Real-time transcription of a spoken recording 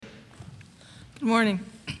Good morning.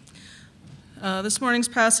 This morning's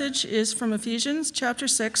passage is from Ephesians chapter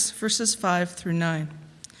 6, verses 5 through 9.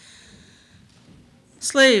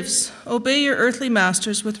 Slaves, obey your earthly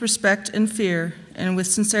masters with respect and fear and with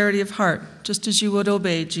sincerity of heart, just as you would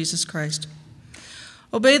obey Jesus Christ.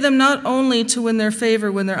 Obey them not only to win their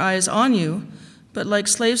favor when their eye is on you, but like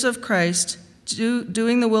slaves of Christ,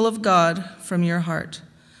 doing the will of God from your heart.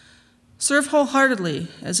 Serve wholeheartedly,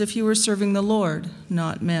 as if you were serving the Lord,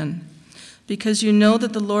 not men, because you know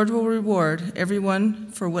that the Lord will reward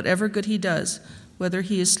everyone for whatever good he does, whether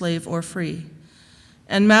he is slave or free.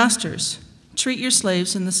 And masters, treat your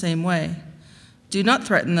slaves in the same way. Do not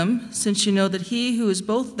threaten them, since you know that he who is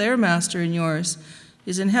both their master and yours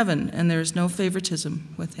is in heaven, and there is no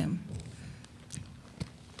favoritism with him.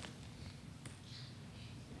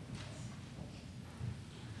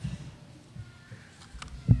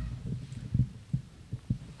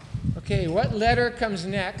 Okay, what letter comes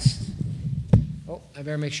next? Oh, I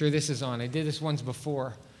better make sure this is on. I did this once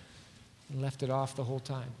before and left it off the whole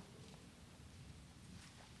time.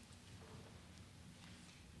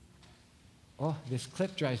 Oh, this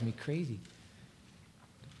clip drives me crazy.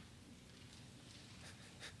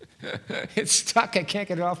 It's stuck. I can't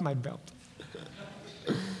get it off my belt.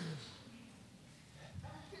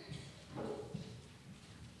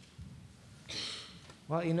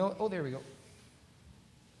 Well, you know, oh, there we go.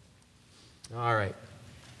 All right.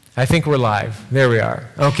 I think we're live. There we are.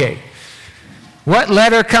 Okay. What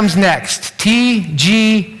letter comes next?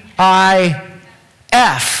 T-G-I-F.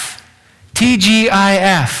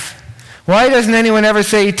 T-G-I-F. Why doesn't anyone ever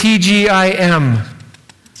say T-G-I-M?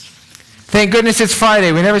 Thank goodness it's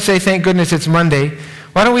Friday. We never say thank goodness it's Monday.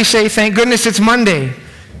 Why don't we say thank goodness it's Monday?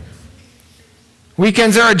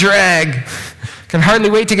 Weekends are a drag. Can hardly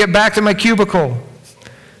wait to get back to my cubicle.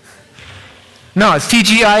 No, it's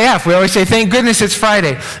TGIF. We always say, thank goodness it's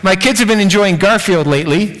Friday. My kids have been enjoying Garfield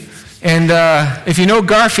lately, and if you know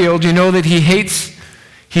Garfield, you know that he hates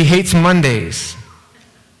Mondays.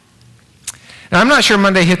 Now, I'm not sure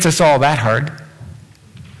Monday hits us all that hard,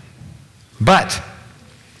 but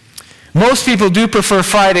most people do prefer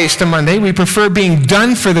Fridays to Monday. We prefer being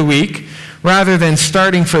done for the week rather than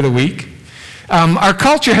starting for the week. Our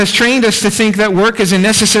culture has trained us to think that work is a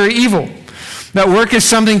necessary evil. That work is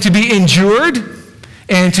something to be endured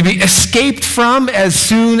and to be escaped from as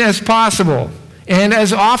soon as possible and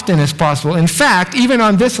as often as possible. In fact, even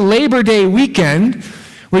on this Labor Day weekend,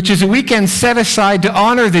 which is a weekend set aside to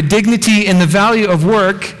honor the dignity and the value of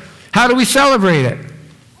work, how do we celebrate it?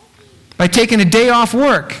 By taking a day off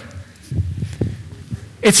work.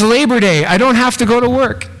 It's Labor Day. I don't have to go to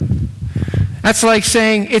work. That's like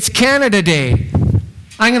saying, it's Canada Day.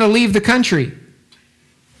 I'm going to leave the country.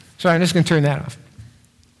 Sorry, I'm just going to turn that off.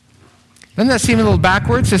 Doesn't that seem a little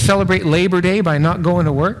backwards to celebrate Labor Day by not going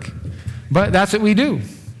to work? But that's what we do.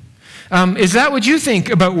 Is that what you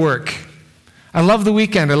think about work? I love the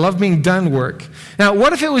weekend. I love being done work. Now,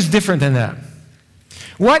 what if it was different than that?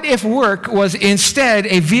 What if work was instead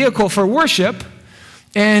a vehicle for worship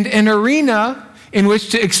and an arena in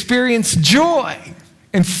which to experience joy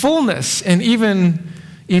and fullness and even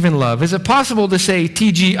love? Is it possible to say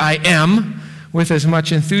TGIM with as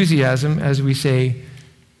much enthusiasm as we say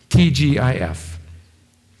TGIF?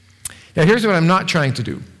 Now, here's what I'm not trying to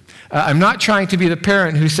do. I'm not trying to be the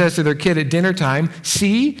parent who says to their kid at dinner time,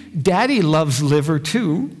 see, Daddy loves liver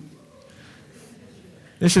too.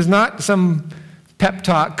 This is not some pep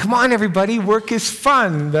talk. Come on, everybody, work is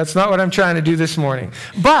fun. That's not what I'm trying to do this morning.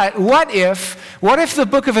 But what if the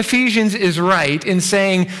book of Ephesians is right in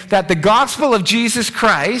saying that the gospel of Jesus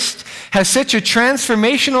Christ has such a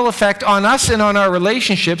transformational effect on us and on our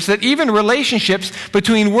relationships that even relationships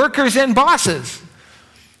between workers and bosses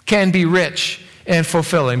can be rich and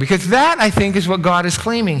fulfilling? Because that, I think, is what God is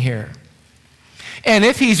claiming here. And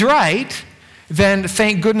if he's right, then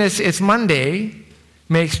thank goodness it's Monday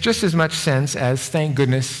makes just as much sense as thank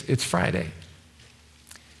goodness it's Friday.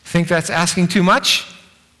 Think that's asking too much?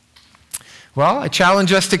 Well, I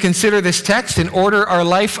challenge us to consider this text and order our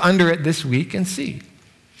life under it this week and see.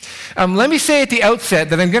 Let me say at the outset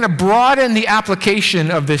that I'm going to broaden the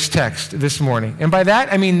application of this text this morning. And by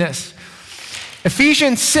that, I mean this.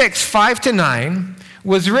 Ephesians 6, 5-9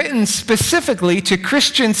 was written specifically to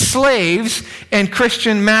Christian slaves and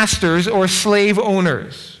Christian masters or slave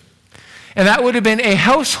owners. And that would have been a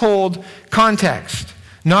household context,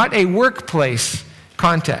 not a workplace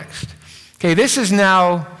context. Okay, this is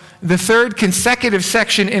now the third consecutive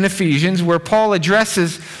section in Ephesians where Paul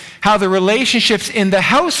addresses how the relationships in the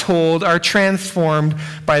household are transformed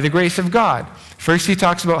by the grace of God. First, he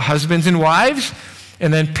talks about husbands and wives,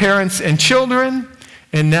 and then parents and children,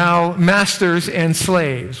 and now masters and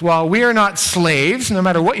slaves. While we are not slaves, no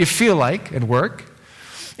matter what you feel like at work,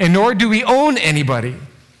 and nor do we own anybody,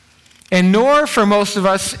 and nor for most of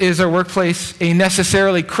us is our workplace a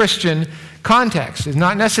necessarily Christian context. It's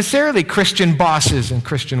not necessarily Christian bosses and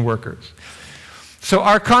Christian workers. So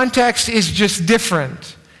our context is just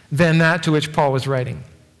different than that to which Paul was writing.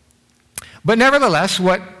 But nevertheless,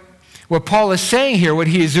 what Paul is saying here, what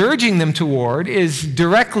he is urging them toward, is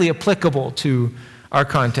directly applicable to our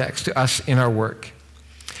context, to us in our work.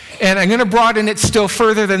 And I'm going to broaden it still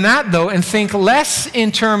further than that, though, and think less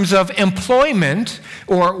in terms of employment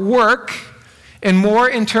or work and more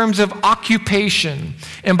in terms of occupation.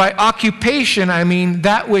 And by occupation, I mean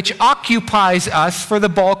that which occupies us for the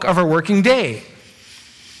bulk of our working day.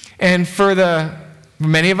 And for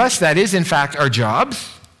many of us, that is, in fact, our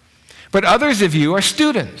jobs. But others of you are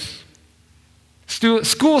students.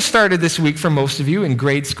 School started this week for most of you in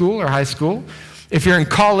grade school or high school. If you're in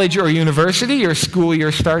college or university, your school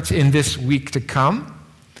year starts in this week to come.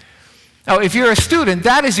 Now, if you're a student,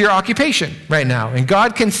 that is your occupation right now. And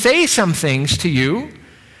God can say some things to you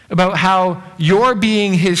about how your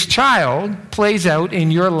being his child plays out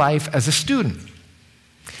in your life as a student.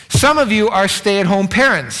 Some of you are stay-at-home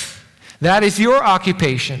parents. That is your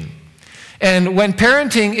occupation. And when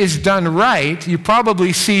parenting is done right, you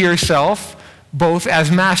probably see yourself both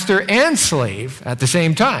as master and slave at the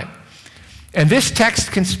same time. And this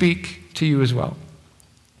text can speak to you as well.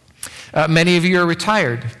 Many of you are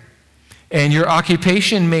retired, and your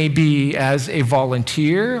occupation may be as a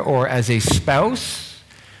volunteer or as a spouse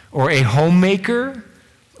or a homemaker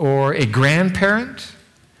or a grandparent.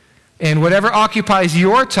 And whatever occupies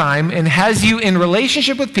your time and has you in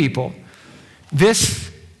relationship with people,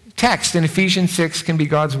 this text in Ephesians 6 can be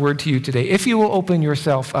God's word to you today, if you will open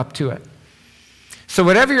yourself up to it. So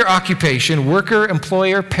whatever your occupation, worker,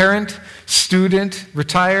 employer, parent, student,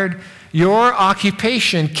 retired, your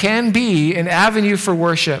occupation can be an avenue for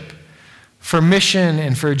worship, for mission,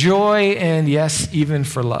 and for joy, and yes, even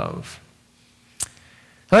for love.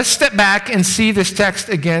 Let's step back and see this text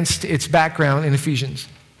against its background in Ephesians.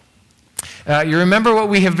 You remember what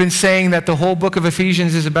we have been saying that the whole book of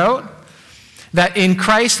Ephesians is about? That in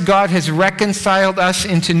Christ, God has reconciled us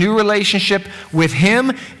into new relationship with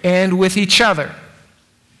him and with each other.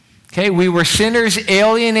 Okay, we were sinners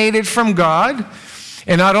alienated from God,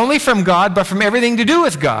 and not only from God, but from everything to do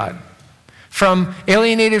with God.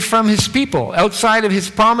 Alienated from his people, outside of his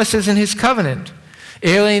promises and his covenant.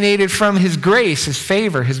 Alienated from his grace, his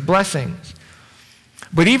favor, his blessings.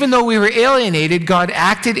 But even though we were alienated, God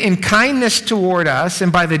acted in kindness toward us, and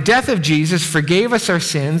by the death of Jesus, forgave us our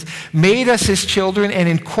sins, made us his children, and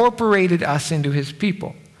incorporated us into his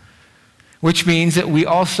people. Which means that we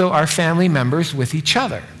also are family members with each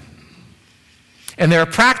other. And there are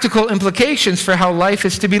practical implications for how life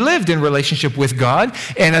is to be lived in relationship with God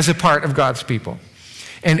and as a part of God's people.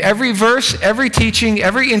 And every verse, every teaching,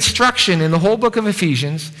 every instruction in the whole book of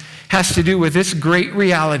Ephesians has to do with this great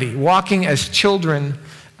reality, walking as children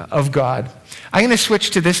of God. I'm going to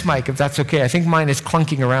switch to this mic, if that's okay. I think mine is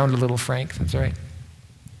clunking around a little, Frank. That's all right.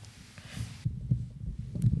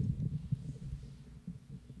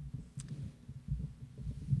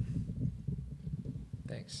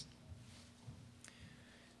 Thanks.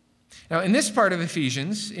 Now, in this part of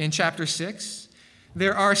Ephesians, in chapter 6,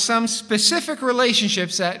 there are some specific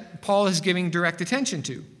relationships that Paul is giving direct attention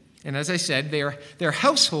to. And as I said, they're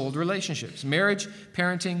household relationships, marriage,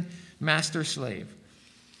 parenting, master-slave.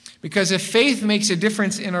 Because if faith makes a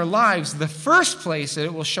difference in our lives, the first place that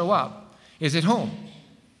it will show up is at home.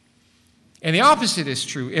 And the opposite is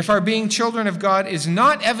true. If our being children of God is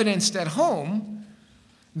not evidenced at home,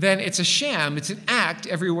 then it's a sham, it's an act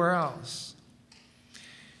everywhere else.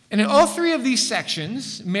 And in all three of these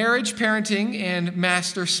sections, marriage, parenting, and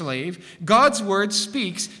master-slave, God's word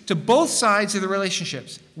speaks to both sides of the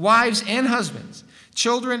relationships, wives and husbands,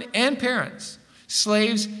 children and parents,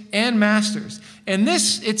 slaves and masters. And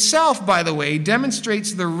this itself, by the way,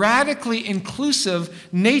 demonstrates the radically inclusive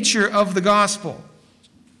nature of the gospel.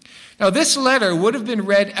 Now, this letter would have been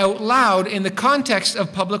read out loud in the context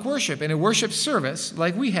of public worship, in a worship service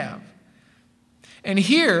like we have. And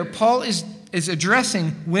here, Paul is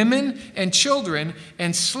addressing women and children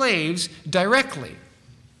and slaves directly,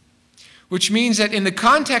 which means that in the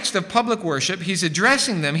context of public worship, he's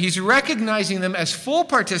addressing them, he's recognizing them as full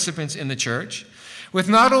participants in the church, with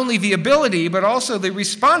not only the ability, but also the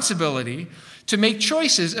responsibility to make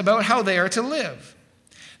choices about how they are to live.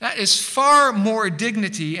 That is far more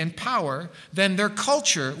dignity and power than their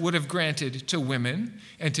culture would have granted to women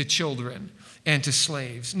and to children and to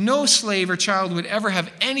slaves. No slave or child would ever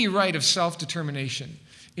have any right of self-determination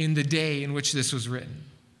in the day in which this was written.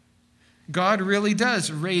 God really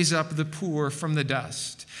does raise up the poor from the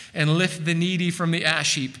dust and lift the needy from the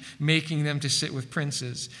ash heap, making them to sit with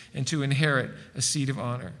princes and to inherit a seat of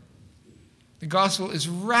honor. The gospel is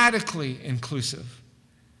radically inclusive.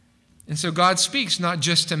 And so God speaks not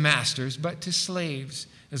just to masters, but to slaves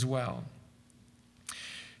as well.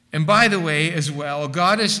 And by the way, as well,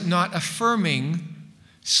 God is not affirming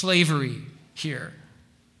slavery here.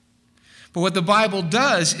 But what the Bible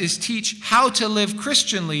does is teach how to live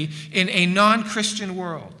Christianly in a non-Christian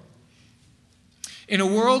world. In a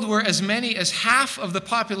world where as many as half of the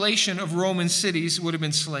population of Roman cities would have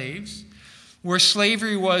been slaves, where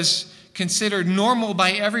slavery was considered normal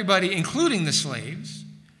by everybody, including the slaves,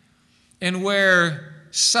 and where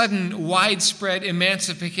sudden, widespread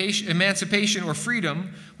emancipation or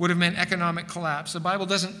freedom would have meant economic collapse. The Bible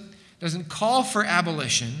doesn't call for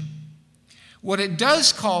abolition. What it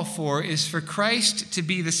does call for is for Christ to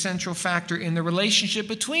be the central factor in the relationship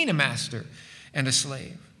between a master and a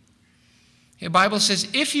slave. The Bible says,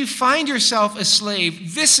 if you find yourself a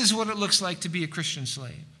slave, this is what it looks like to be a Christian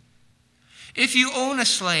slave. If you own a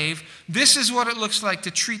slave, this is what it looks like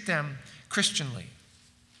to treat them Christianly.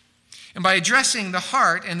 And by addressing the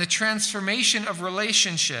heart and the transformation of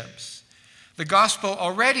relationships, the gospel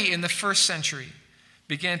already in the first century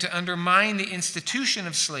began to undermine the institution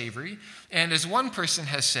of slavery, and as one person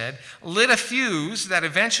has said, lit a fuse that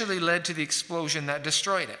eventually led to the explosion that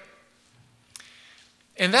destroyed it.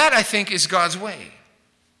 And that, I think, is God's way.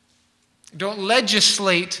 Don't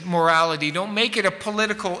legislate morality. Don't make it a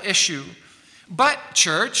political issue. But,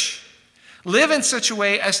 church, live in such a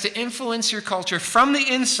way as to influence your culture from the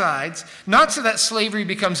insides, not so that slavery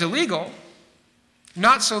becomes illegal,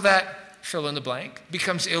 not so that, fill in the blank,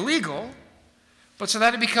 becomes illegal, but so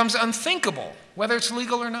that it becomes unthinkable, whether it's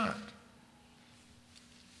legal or not.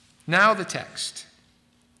 Now the text.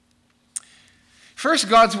 First,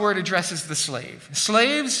 God's word addresses the slave.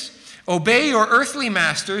 Slaves, obey your earthly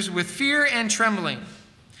masters with fear and trembling,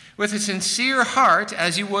 with a sincere heart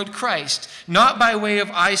as you would Christ, not by way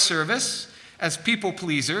of eye service as people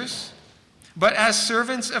pleasers, but as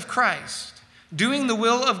servants of Christ, doing the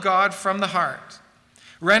will of God from the heart,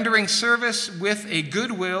 rendering service with a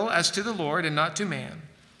good will as to the Lord and not to man,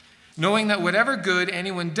 knowing that whatever good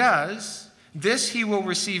anyone does, this he will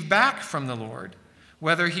receive back from the Lord,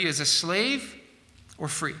 whether he is a slave or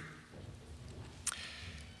free.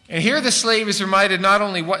 And here the slave is reminded not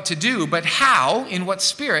only what to do, but how, in what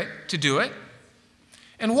spirit to do it,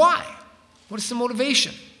 and why. What is the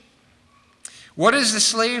motivation? What is the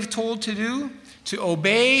slave told to do? To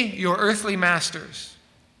obey your earthly masters.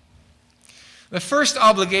 The first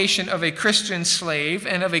obligation of a Christian slave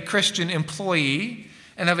and of a Christian employee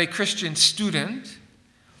and of a Christian student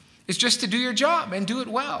is just to do your job and do it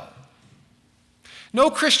well. No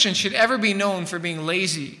Christian should ever be known for being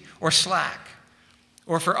lazy or slack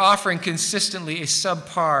or for offering consistently a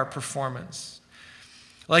subpar performance.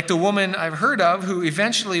 Like the woman I've heard of who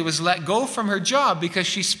eventually was let go from her job because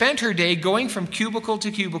she spent her day going from cubicle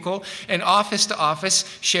to cubicle and office to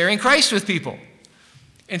office sharing Christ with people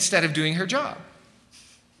instead of doing her job.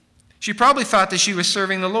 She probably thought that she was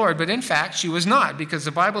serving the Lord, but in fact she was not, because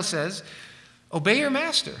the Bible says, obey your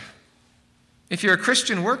master. If you're a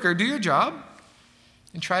Christian worker, do your job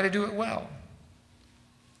and try to do it well.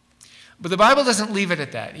 But the Bible doesn't leave it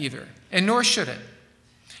at that either, and nor should it,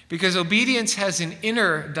 because obedience has an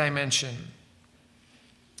inner dimension,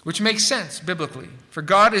 which makes sense biblically. For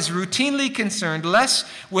God is routinely concerned less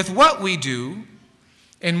with what we do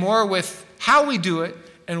and more with how we do it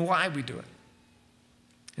and why we do it.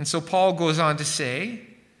 And so Paul goes on to say,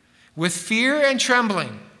 with fear and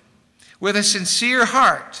trembling, with a sincere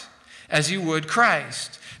heart, as you would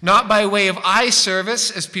Christ, not by way of eye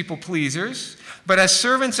service as people pleasers, but as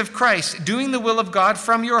servants of Christ, doing the will of God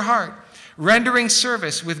from your heart, rendering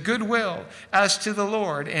service with good will as to the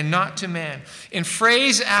Lord and not to man. In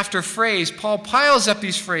phrase after phrase, Paul piles up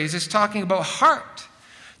these phrases talking about heart,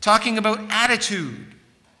 talking about attitude.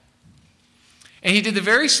 And he did the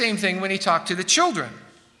very same thing when he talked to the children.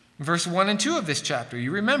 Verse 1 and 2 of this chapter,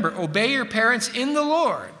 you remember, obey your parents in the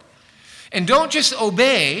Lord. And don't just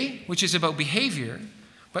obey, which is about behavior,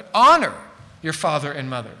 but honor your father and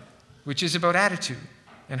mother, which is about attitude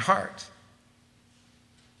and heart.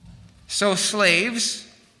 So slaves,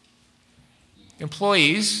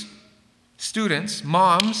 employees, students,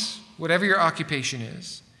 moms, whatever your occupation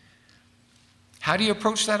is, how do you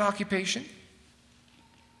approach that occupation?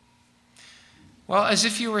 Well, as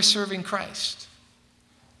if you were serving Christ.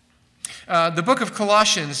 The book of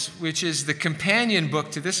Colossians, which is the companion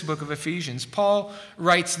book to this book of Ephesians, Paul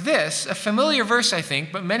writes this, a familiar verse, I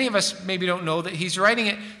think, but many of us maybe don't know that he's writing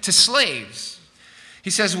it to slaves. He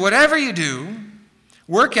says, "Whatever you do,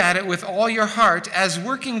 work at it with all your heart as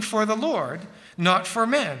working for the Lord, not for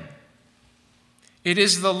men. It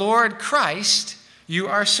is the Lord Christ you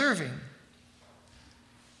are serving."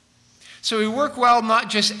 So we work well not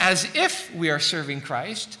just as if we are serving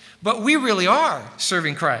Christ, but we really are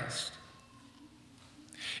serving Christ.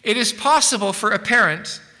 It is possible for a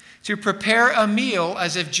parent to prepare a meal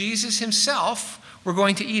as if Jesus himself were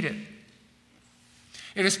going to eat it.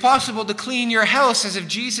 It is possible to clean your house as if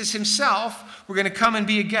Jesus himself were going to come and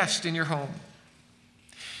be a guest in your home.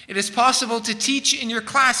 It is possible to teach in your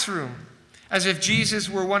classroom as if Jesus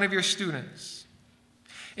were one of your students.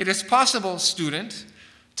 It is possible, student,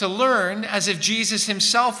 to learn as if Jesus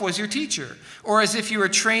himself was your teacher, or as if you were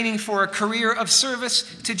training for a career of service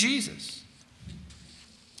to Jesus.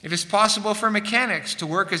 It is possible for mechanics to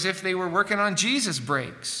work as if they were working on Jesus'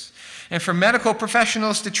 brakes, and for medical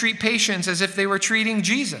professionals to treat patients as if they were treating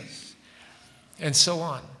Jesus, and so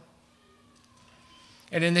on.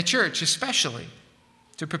 And in the church especially,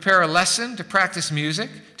 to prepare a lesson, to practice music,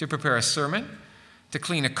 to prepare a sermon, to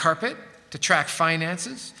clean a carpet, to track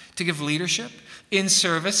finances, to give leadership in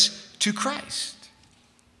service to Christ.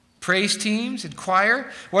 Praise teams and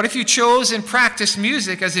choir. What if you chose and practiced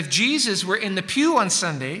music as if Jesus were in the pew on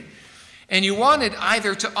Sunday and you wanted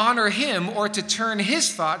either to honor him or to turn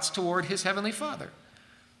his thoughts toward his heavenly Father?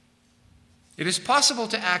 It is possible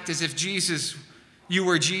to act as if you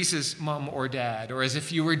were Jesus' mom or dad, or as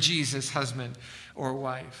if you were Jesus' husband or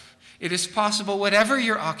wife. It is possible, whatever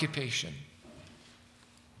your occupation,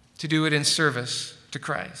 to do it in service to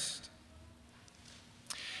Christ.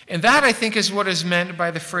 And that, I think, is what is meant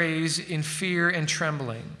by the phrase "in fear and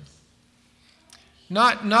trembling."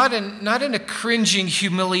 Not in a cringing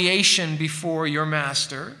humiliation before your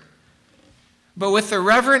master, but with the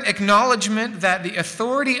reverent acknowledgement that the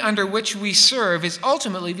authority under which we serve is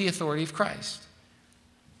ultimately the authority of Christ.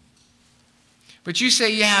 But you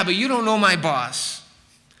say, "Yeah, but you don't know my boss.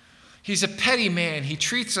 He's a petty man. He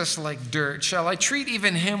treats us like dirt. Shall I treat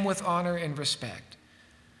even him with honor and respect?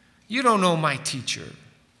 You don't know my teacher."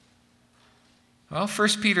 Well,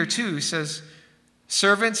 1 Peter 2 says,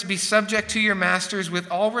 "Servants, be subject to your masters with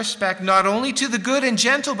all respect, not only to the good and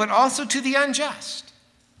gentle, but also to the unjust.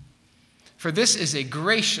 For this is a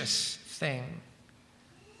gracious thing."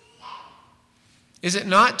 Is it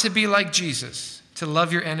not to be like Jesus, to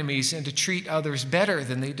love your enemies and to treat others better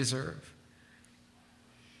than they deserve?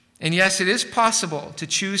 And yes, it is possible to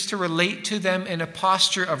choose to relate to them in a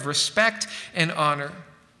posture of respect and honor,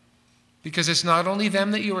 because it's not only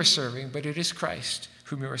them that you are serving, but it is Christ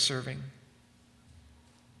whom you are serving.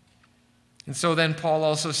 And so then Paul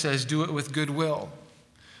also says, do it with goodwill,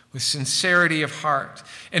 with sincerity of heart,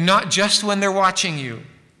 and not just when they're watching you.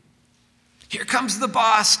 Here comes the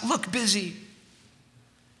boss, look busy.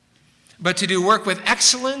 But to do work with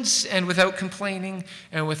excellence and without complaining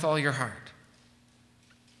and with all your heart.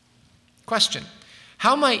 Question: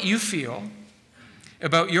 how might you feel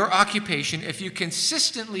about your occupation if you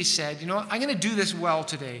consistently said, you know what, I'm going to do this well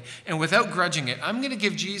today, and without grudging it, I'm going to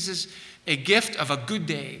give Jesus a gift of a good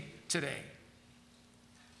day today?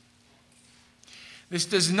 This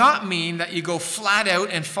does not mean that you go flat out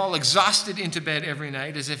and fall exhausted into bed every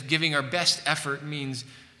night as if giving our best effort means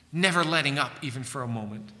never letting up even for a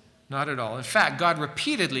moment. Not at all. In fact, God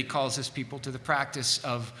repeatedly calls his people to the practice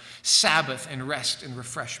of Sabbath and rest and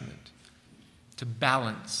refreshment, to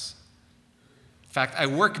balance. In fact, I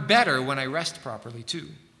work better when I rest properly too.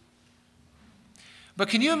 But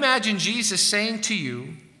can you imagine Jesus saying to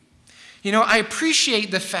you, you know, I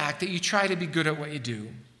appreciate the fact that you try to be good at what you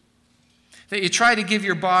do, that you try to give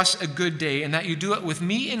your boss a good day, and that you do it with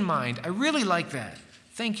me in mind. I really like that.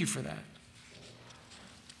 Thank you for that.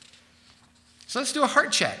 So let's do a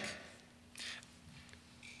heart check.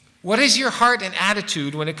 What is your heart and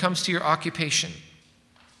attitude when it comes to your occupation?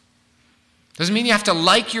 Doesn't mean you have to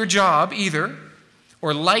like your job either,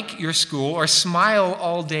 or like your school, or smile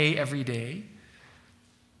all day, every day.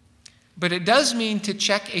 But it does mean to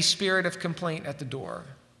check a spirit of complaint at the door.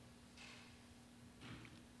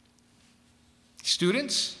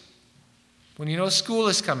 Students, when you know school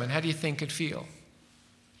is coming, how do you think it feel?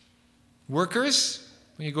 Workers,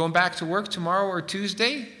 when you're going back to work tomorrow or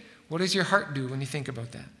Tuesday, what does your heart do when you think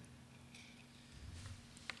about that?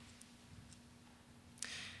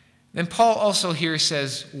 Then Paul also here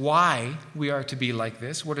says why we are to be like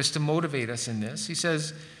this, what is to motivate us in this. He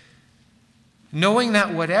says, knowing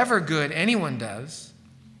that whatever good anyone does,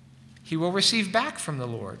 he will receive back from the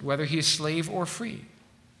Lord, whether he is slave or free.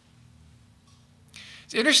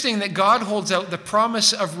 It's interesting that God holds out the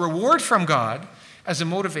promise of reward from God as a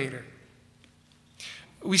motivator.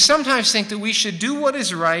 We sometimes think that we should do what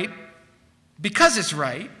is right because it's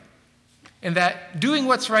right, and that doing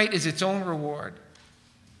what's right is its own reward.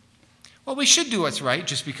 Well, we should do what's right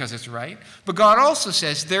just because it's right, but God also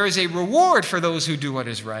says there is a reward for those who do what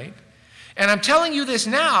is right. And I'm telling you this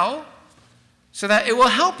now so that it will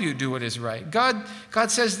help you do what is right. God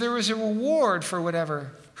says there is a reward for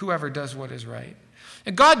whoever does what is right.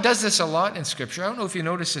 And God does this a lot in Scripture. I don't know if you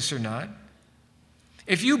notice this or not.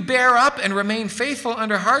 If you bear up and remain faithful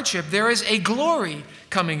under hardship, there is a glory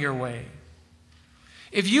coming your way.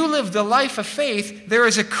 If you live the life of faith, there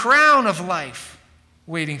is a crown of life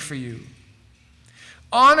waiting for you.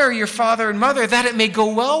 Honor your father and mother that it may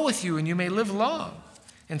go well with you and you may live long,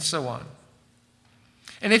 and so on.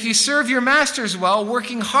 And if you serve your masters well,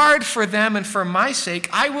 working hard for them and for my sake,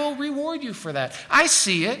 I will reward you for that. I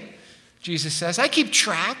see it, Jesus says. I keep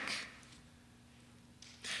track.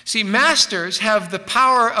 See, masters have the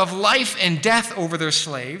power of life and death over their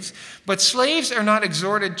slaves, but slaves are not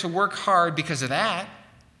exhorted to work hard because of that,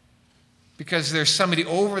 because there's somebody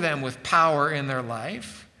over them with power in their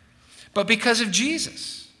life, but because of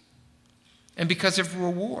Jesus and because of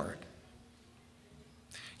reward.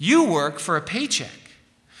 You work for a paycheck,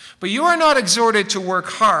 but you are not exhorted to work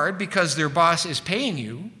hard because their boss is paying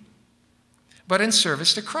you, but in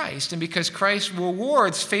service to Christ, and because Christ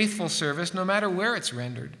rewards faithful service no matter where it's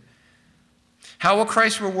rendered. How will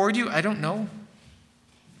Christ reward you? I don't know.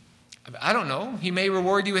 He may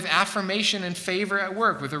reward you with affirmation and favor at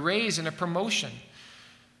work, with a raise and a promotion,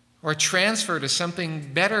 or a transfer to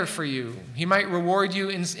something better for you. He might reward you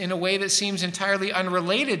in a way that seems entirely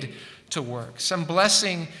unrelated to work. Some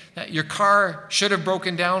blessing that your car should have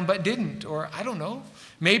broken down but didn't, or I don't know.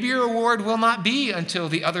 Maybe your reward will not be until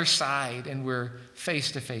the other side and we're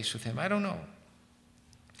face to face with him. I don't know.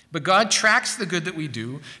 But God tracks the good that we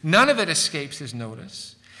do. None of it escapes his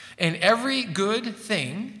notice. And every good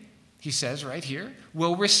thing, he says right here,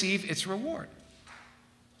 will receive its reward.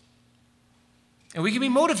 And we can be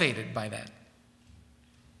motivated by that.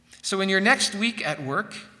 So in your next week at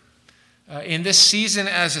work, in this season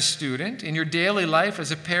as a student, in your daily life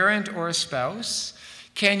as a parent or a spouse,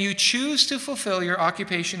 can you choose to fulfill your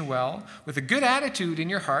occupation well with a good attitude in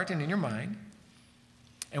your heart and in your mind,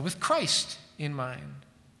 and with Christ in mind?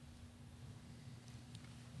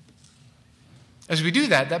 As we do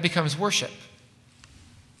that, that becomes worship.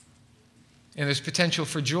 And there's potential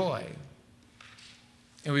for joy.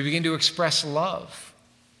 And we begin to express love.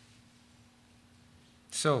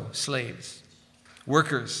 So, slaves,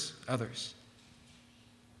 workers, others.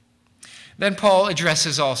 Then Paul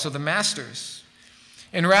addresses also the masters.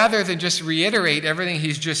 And rather than just reiterate everything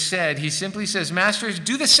he's just said, he simply says, masters,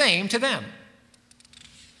 do the same to them.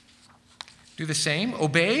 Do the same?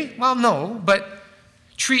 Obey? Well, no, but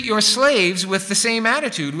treat your slaves with the same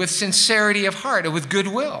attitude, with sincerity of heart, and with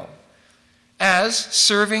goodwill, as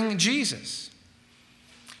serving Jesus.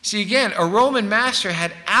 See, again, a Roman master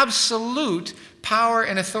had absolute power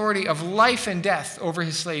and authority of life and death over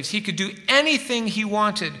his slaves. He could do anything he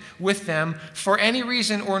wanted with them for any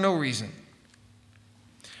reason or no reason.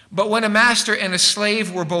 But when a master and a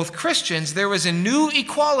slave were both Christians, there was a new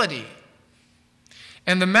equality.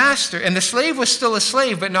 And the slave was still a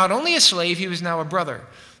slave, but not only a slave, he was now a brother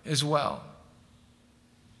as well.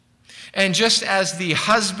 And just as the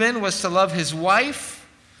husband was to love his wife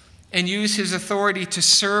and use his authority to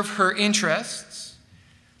serve her interests,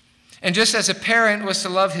 and just as a parent was to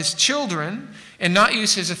love his children and not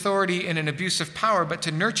use his authority in an abuse of power, but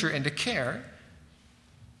to nurture and to care,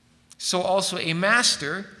 so also a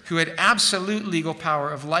master who had absolute legal power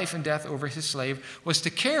of life and death over his slave was to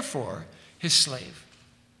care for his slave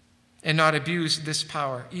and not abuse this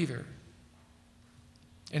power either.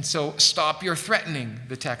 And so stop your threatening,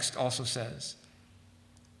 the text also says.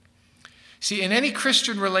 See, in any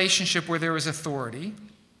Christian relationship where there is authority,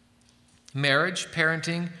 marriage,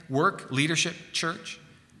 parenting, work, leadership, church,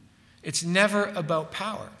 it's never about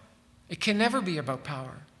power. It can never be about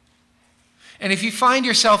power. And if you find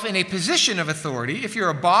yourself in a position of authority, if you're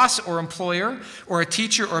a boss or employer or a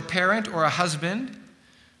teacher or a parent or a husband,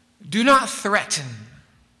 do not threaten.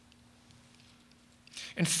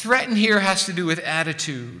 And threaten here has to do with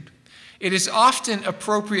attitude. It is often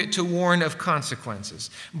appropriate to warn of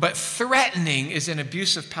consequences, but threatening is an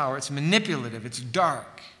abuse of power. It's manipulative. It's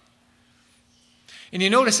dark. And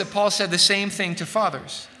you notice that Paul said the same thing to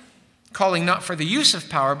fathers, calling not for the use of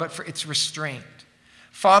power, but for its restraint.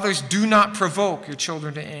 Fathers, do not provoke your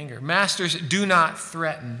children to anger. Masters, do not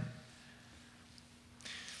threaten.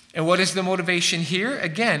 And what is the motivation here?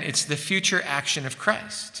 Again, it's the future action of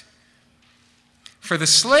Christ. For the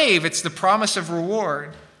slave, it's the promise of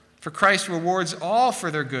reward. For Christ rewards all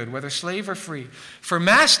for their good, whether slave or free. For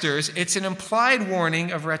masters, it's an implied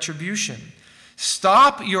warning of retribution.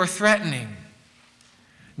 Stop your threatening,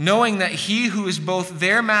 knowing that he who is both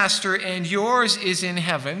their master and yours is in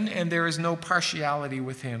heaven, and there is no partiality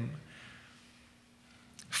with him.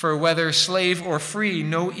 For whether slave or free,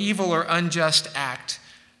 no evil or unjust act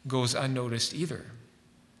goes unnoticed either.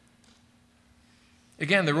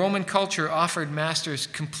 Again, the Roman culture offered masters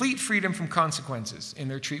complete freedom from consequences in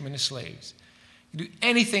their treatment of slaves. You could do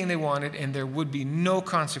anything they wanted, and there would be no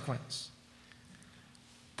consequence.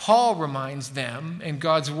 Paul reminds them, and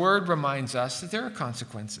God's word reminds us, that there are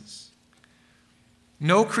consequences.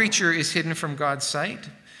 No creature is hidden from God's sight,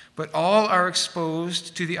 but all are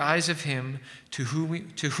exposed to the eyes of him to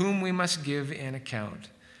whom we must give an account,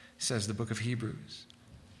 says the book of Hebrews.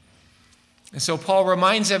 And so Paul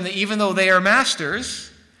reminds them that even though they are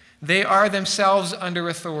masters, they are themselves under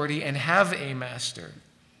authority and have a master.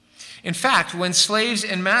 In fact, when slaves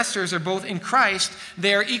and masters are both in Christ,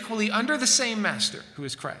 they are equally under the same master, who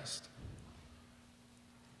is Christ.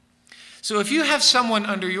 So if you have someone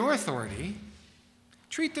under your authority,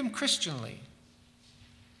 treat them Christianly.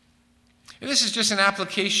 And this is just an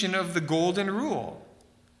application of the golden rule.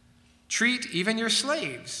 Treat even your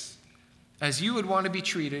slaves as you would want to be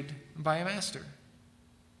treated by a master.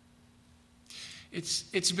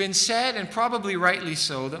 It's been said, and probably rightly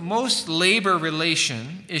so, that most labor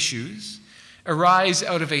relation issues arise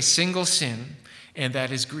out of a single sin, and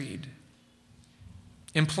that is greed.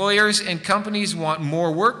 Employers and companies want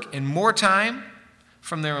more work and more time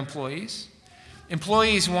from their employees.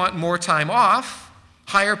 Employees want more time off,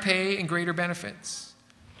 higher pay, and greater benefits.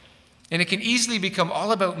 And it can easily become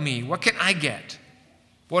all about me. What can I get?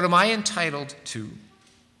 What am I entitled to?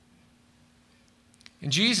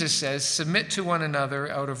 And Jesus says, submit to one another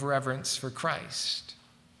out of reverence for Christ.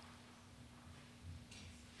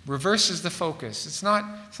 Reverses the focus. It's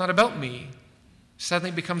not about me. Suddenly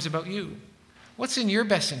it becomes about you. What's in your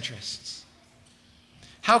best interests?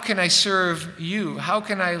 How can I serve you? How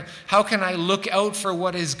can I look out for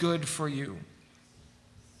what is good for you?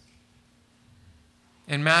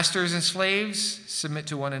 And masters and slaves, submit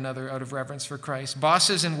to one another out of reverence for Christ.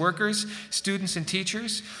 Bosses and workers, students and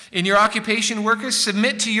teachers. In your occupation, workers,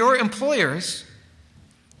 submit to your employers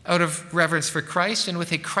out of reverence for Christ and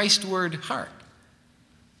with a Christward heart.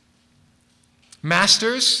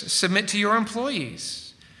 Masters, submit to your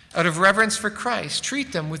employees out of reverence for Christ.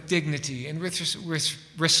 Treat them with dignity and with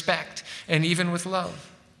respect and even with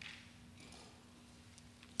love.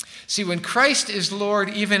 See, when Christ is Lord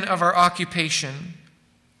even of our occupation,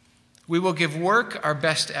 we will give work our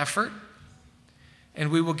best effort,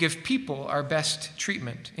 and we will give people our best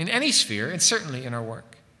treatment in any sphere, and certainly in our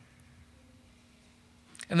work.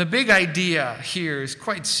 And the big idea here is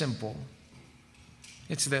quite simple.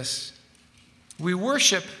 It's this. We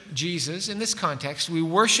worship Jesus, in this context, we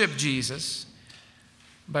worship Jesus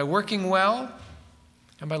by working well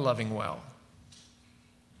and by loving well.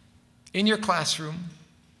 In your classroom,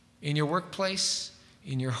 in your workplace,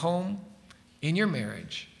 in your home, in your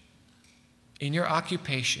marriage, in your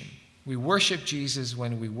occupation, we worship Jesus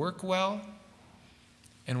when we work well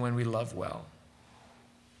and when we love well.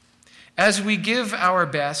 As we give our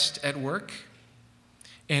best at work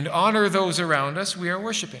and honor those around us, we are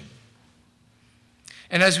worshiping.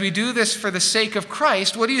 And as we do this for the sake of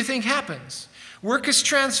Christ, what do you think happens? Work is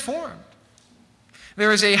transformed.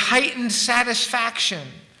 There is a heightened satisfaction,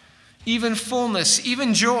 even fullness,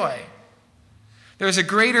 even joy. There's a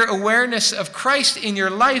greater awareness of Christ in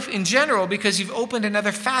your life in general because you've opened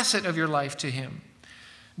another facet of your life to him,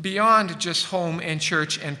 beyond just home and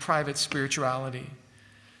church and private spirituality.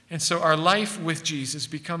 And so our life with Jesus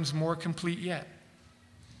becomes more complete yet.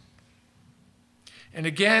 And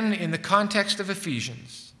again, in the context of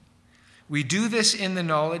Ephesians, we do this in the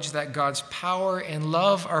knowledge that God's power and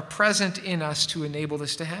love are present in us to enable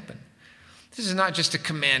this to happen. This is not just a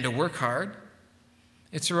command to work hard.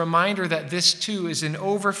 It's a reminder that this too is an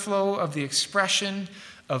overflow of the expression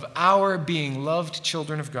of our being loved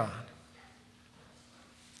children of God.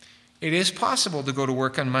 It is possible to go to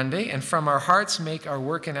work on Monday and from our hearts make our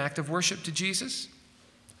work an act of worship to Jesus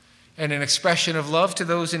and an expression of love to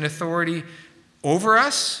those in authority over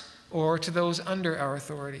us or to those under our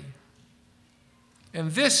authority.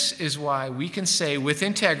 And this is why we can say with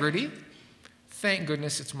integrity, thank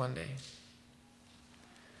goodness it's Monday.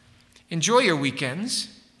 Enjoy your weekends.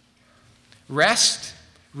 Rest,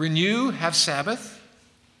 renew, have Sabbath.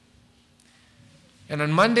 And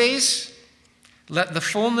on Mondays, let the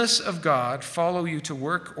fullness of God follow you to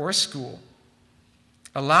work or school.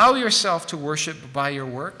 Allow yourself to worship by your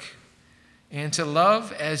work and to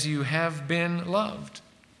love as you have been loved.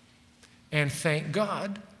 And thank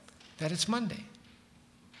God that it's Monday.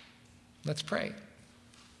 Let's pray.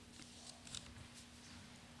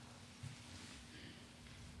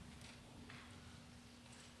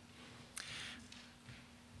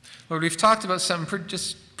 Lord, we've talked about something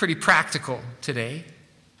just pretty practical today.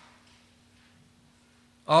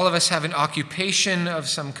 All of us have an occupation of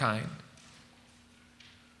some kind.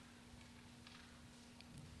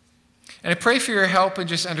 And I pray for your help in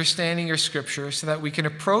just understanding your scripture so that we can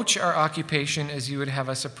approach our occupation as you would have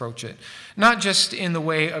us approach it. Not just in the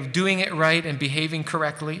way of doing it right and behaving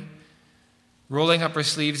correctly, rolling up our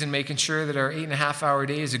sleeves and making sure that our 8.5-hour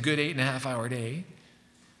day is a good 8.5-hour day,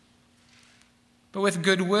 but with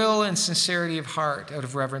goodwill and sincerity of heart out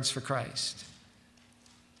of reverence for Christ.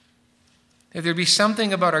 That there be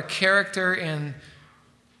something about our character and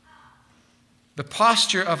the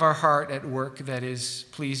posture of our heart at work that is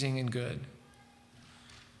pleasing and good.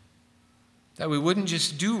 That we wouldn't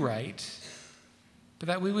just do right, but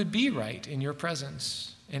that we would be right in your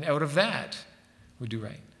presence, and out of that, would do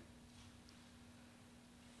right.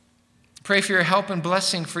 Pray for your help and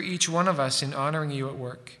blessing for each one of us in honoring you at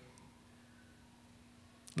work,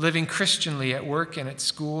 living Christianly at work and at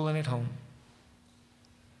school and at home.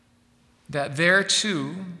 That there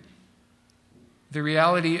too, the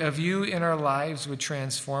reality of you in our lives would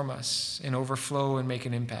transform us and overflow and make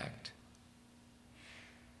an impact.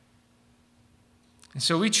 And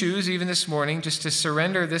so we choose, even this morning, just to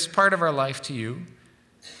surrender this part of our life to you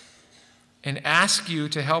and ask you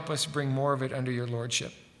to help us bring more of it under your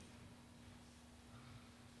lordship.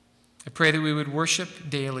 I pray that we would worship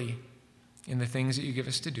daily in the things that you give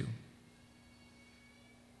us to do.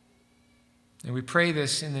 And we pray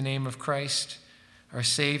this in the name of Christ, our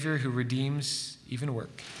Savior, who redeems even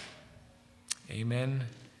work. Amen.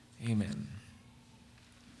 Amen.